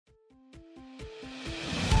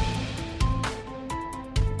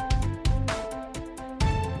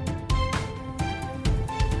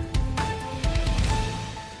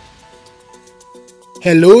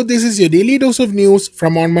Hello, this is your daily dose of news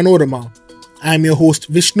from Onmanorama. I am your host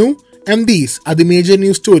Vishnu, and these are the major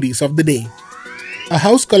news stories of the day. A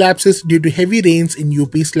house collapses due to heavy rains in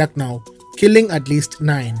UP's Lucknow, killing at least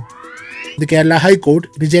 9. The Kerala High Court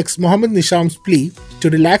rejects Mohammed Nisham's plea to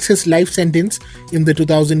relax his life sentence in the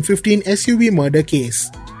 2015 SUV murder case.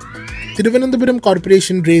 Thiruvananthapuram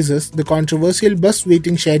Corporation raises the controversial bus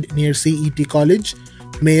waiting shed near CET College.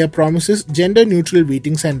 Mayor promises gender-neutral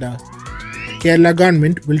waiting centre. Kerala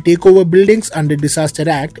government will take over buildings under Disaster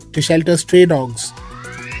Act to shelter stray dogs.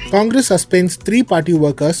 Congress suspends 3 party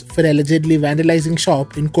workers for allegedly vandalizing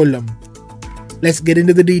shop in Kollam. Let's get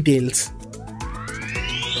into the details.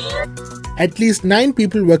 At least 9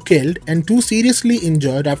 people were killed and 2 seriously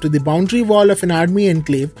injured after the boundary wall of an army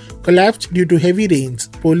enclave collapsed due to heavy rains,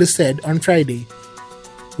 police said on Friday.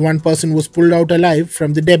 1 person was pulled out alive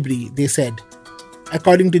from the debris, they said.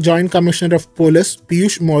 According to Joint Commissioner of Police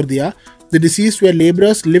Piyush Mordia, the deceased were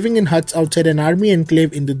labourers living in huts outside an army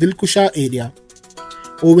enclave in the Dilkusha area.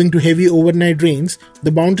 Owing to heavy overnight rains,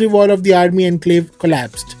 the boundary wall of the army enclave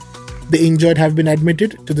collapsed. The injured have been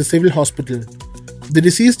admitted to the civil hospital. The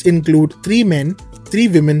deceased include 3 men, 3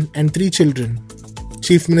 women and 3 children.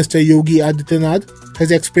 Chief Minister Yogi Adityanath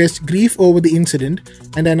has expressed grief over the incident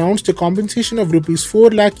and announced a compensation of Rs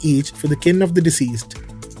 4 lakh each for the kin of the deceased.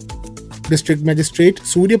 District Magistrate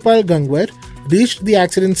Suryapal Gangwar reached the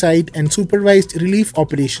accident site and supervised relief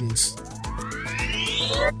operations.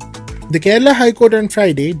 The Kerala High Court on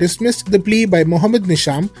Friday dismissed the plea by Mohammed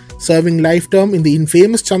Nisham, serving life term in the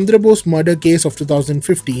infamous Chandra Bose murder case of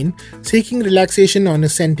 2015, seeking relaxation on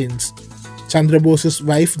his sentence. Chandra Bose's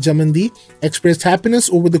wife Jamandi expressed happiness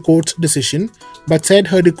over the court's decision, but said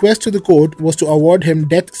her request to the court was to award him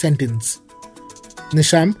death sentence.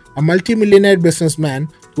 Nisham, a multi-millionaire businessman,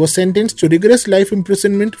 was sentenced to rigorous life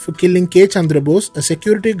imprisonment for killing K. Chandra Bose, a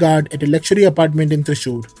security guard at a luxury apartment in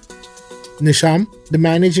Thrissur. Nisham, the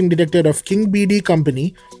managing director of King BD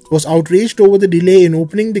Company, was outraged over the delay in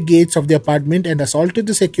opening the gates of the apartment and assaulted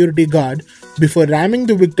the security guard before ramming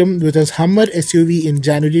the victim with his Hummer SUV in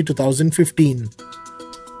January 2015.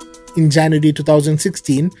 In January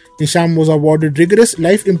 2016, Nisham was awarded rigorous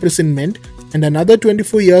life imprisonment and another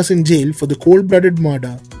 24 years in jail for the cold-blooded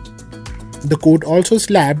murder. The court also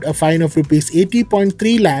slapped a fine of Rs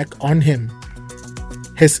 80.3 lakh on him.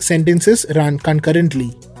 His sentences ran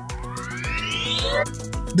concurrently.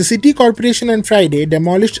 The City Corporation on Friday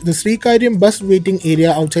demolished the Srikaryam bus waiting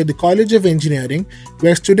area outside the College of Engineering,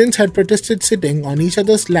 where students had protested sitting on each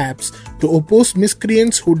other's laps to oppose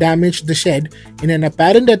miscreants who damaged the shed in an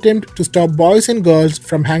apparent attempt to stop boys and girls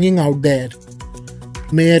from hanging out there.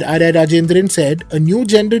 Mayor R.R. Rajendran said a new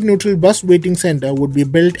gender-neutral bus waiting centre would be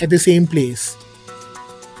built at the same place.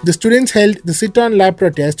 The students held the sit-on-lap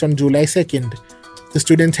protest on July 2nd. The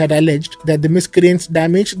students had alleged that the miscreants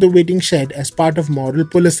damaged the waiting shed as part of moral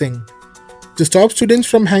policing. To stop students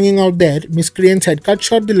from hanging out there, miscreants had cut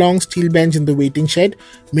short the long steel bench in the waiting shed,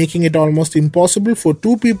 making it almost impossible for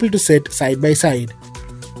 2 people to sit side by side.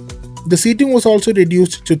 The seating was also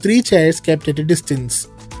reduced to 3 chairs kept at a distance.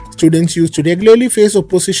 Students used to regularly face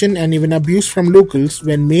opposition and even abuse from locals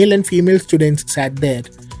when male and female students sat there.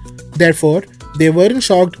 Therefore, they weren't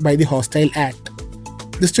shocked by the hostile act.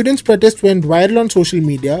 The students' protest went viral on social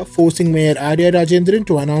media, forcing Mayor R.R. Rajendran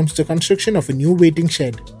to announce the construction of a new waiting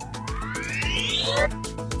shed.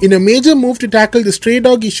 In a major move to tackle the stray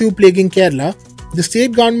dog issue plaguing Kerala, the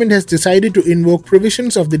state government has decided to invoke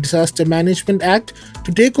provisions of the Disaster Management Act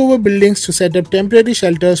to take over buildings to set up temporary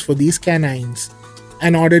shelters for these canines.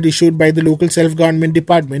 An order issued by the local self-government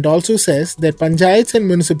department also says that panchayats and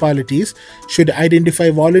municipalities should identify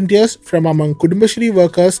volunteers from among Kudumbashree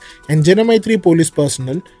workers and Janamaitri police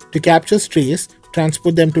personnel to capture strays,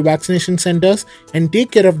 transport them to vaccination centres and take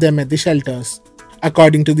care of them at the shelters.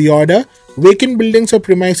 According to the order, vacant buildings or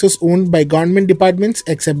premises owned by government departments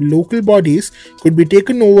except local bodies could be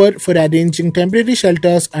taken over for arranging temporary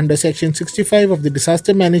shelters under Section 65 of the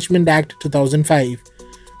Disaster Management Act 2005.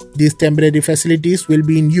 These temporary facilities will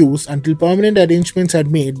be in use until permanent arrangements are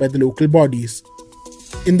made by the local bodies.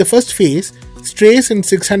 In the first phase, strays in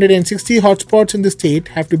 660 hotspots in the state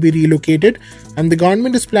have to be relocated, and the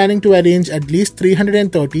government is planning to arrange at least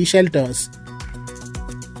 330 shelters.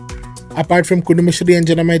 Apart from Kudumbashree and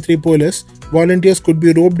Janamaitri police, volunteers could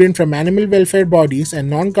be roped in from animal welfare bodies and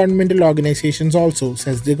non-governmental organizations also,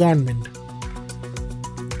 says the government.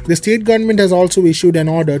 The state government has also issued an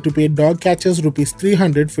order to pay dog catchers Rs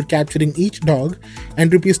 300 for capturing each dog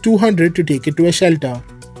and Rs 200 to take it to a shelter.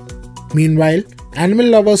 Meanwhile, animal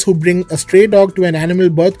lovers who bring a stray dog to an animal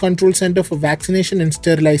birth control center for vaccination and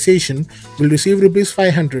sterilization will receive Rs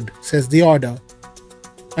 500, says the order.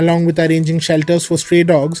 Along with arranging shelters for stray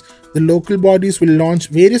dogs, the local bodies will launch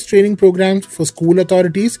various training programs for school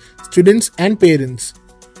authorities, students, and parents.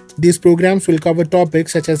 These programs will cover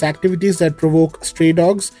topics such as activities that provoke stray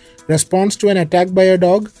dogs, response to an attack by a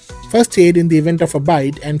dog, first aid in the event of a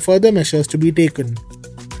bite, and further measures to be taken.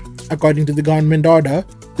 According to the government order,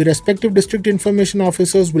 the respective district information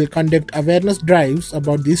officers will conduct awareness drives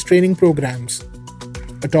about these training programs.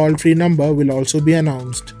 A toll-free number will also be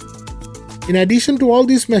announced. In addition to all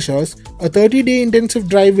these measures, a 30-day intensive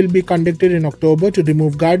drive will be conducted in October to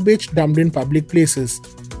remove garbage dumped in public places.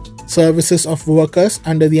 Services of workers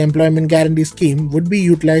under the Employment Guarantee Scheme would be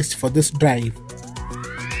utilized for this drive.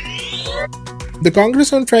 The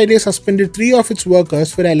Congress on Friday suspended 3 of its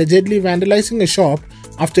workers for allegedly vandalizing a shop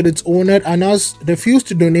after its owner Anas refused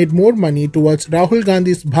to donate more money towards Rahul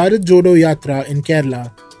Gandhi's Bharat Jodo Yatra in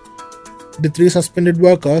Kerala. The 3 suspended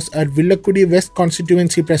workers are Villakkudi West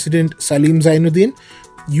Constituency President Salim Zainuddin,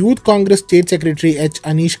 Youth Congress State Secretary H.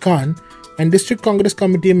 Anish Khan, and District Congress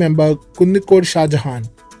Committee member Kunnikod Shah Jahan.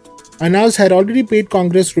 Anas had already paid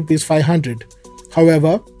Congress Rs 500.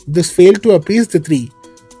 However, this failed to appease the 3.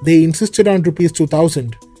 They insisted on Rs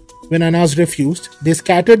 2000. When Anas refused, they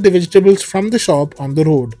scattered the vegetables from the shop on the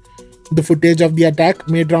road. The footage of the attack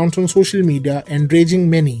made rounds on social media, enraging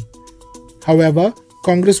many. However,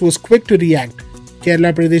 Congress was quick to react.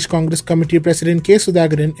 Kerala Pradesh Congress Committee President K.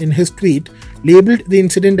 Sudhakaran, in his tweet, labelled the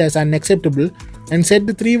incident as unacceptable and said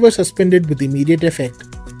the 3 were suspended with immediate effect.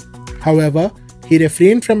 However, he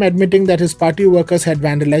refrained from admitting that his party workers had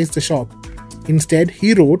vandalized the shop. Instead,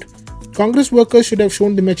 he wrote, "Congress workers should have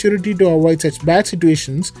shown the maturity to avoid such bad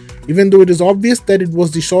situations, even though it is obvious that it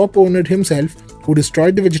was the shop owner himself who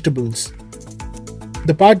destroyed the vegetables."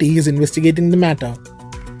 The party is investigating the matter.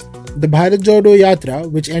 The Bharat Jodo Yatra,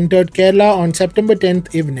 which entered Kerala on September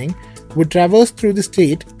 10th evening, would traverse through the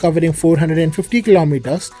state, covering 450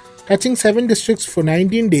 kilometers, touching 7 districts for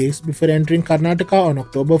 19 days before entering Karnataka on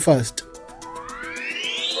October 1st.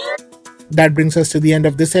 That brings us to the end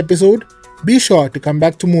of this episode. Be sure to come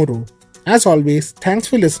back tomorrow. As always, thanks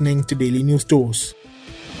for listening to Daily News Dose.